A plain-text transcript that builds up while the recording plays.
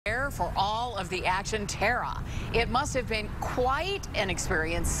there for all of the action. Tara, it must have been quite an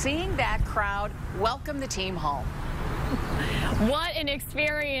experience seeing that crowd welcome the team home. What an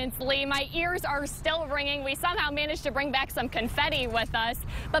experience, Lee. My ears are still ringing. We somehow managed to bring back some confetti with us.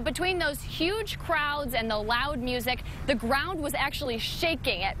 But between those huge crowds and the loud music, the ground was actually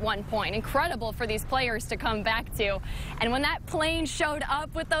shaking at one point. Incredible for these players to come back to. And when that plane showed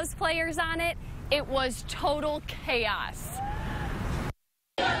up with those players on it, it was total chaos.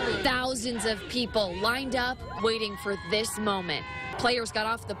 Thousands of people lined up waiting for this moment. Players got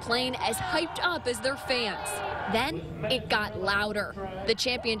off the plane as hyped up as their fans. Then it got louder. The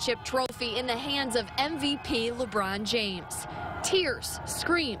championship trophy in the hands of MVP LeBron James. Tears,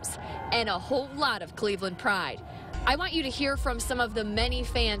 screams, and a whole lot of Cleveland pride. I want you to hear from some of the many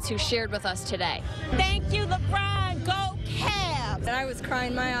fans who shared with us today. Thank you, LeBron. Go Cavs. And I was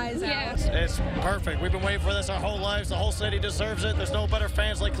crying my eyes out. It's perfect. We've been waiting for this our whole lives. The whole city deserves it. There's no better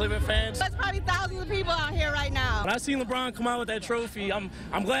fans like Cleveland fans. There's probably thousands of people out here right now. When I seen LeBron come out with that trophy, I'm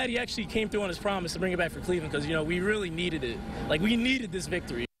glad he actually came through on his promise to bring it back for Cleveland because, you know, we really needed it. Like, we needed this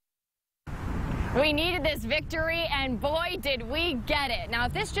victory. We needed this victory, and boy, did we get it. Now,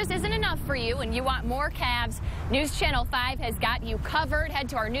 if this just isn't enough for you and you want more Cavs, News Channel 5 has got you covered. Head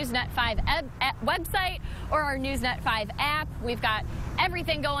to our NewsNet 5 website or our NewsNet 5 app. We've got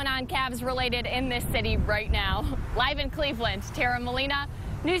everything going on Cavs related in this city right now. Live in Cleveland, Tara Molina,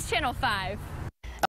 News Channel 5.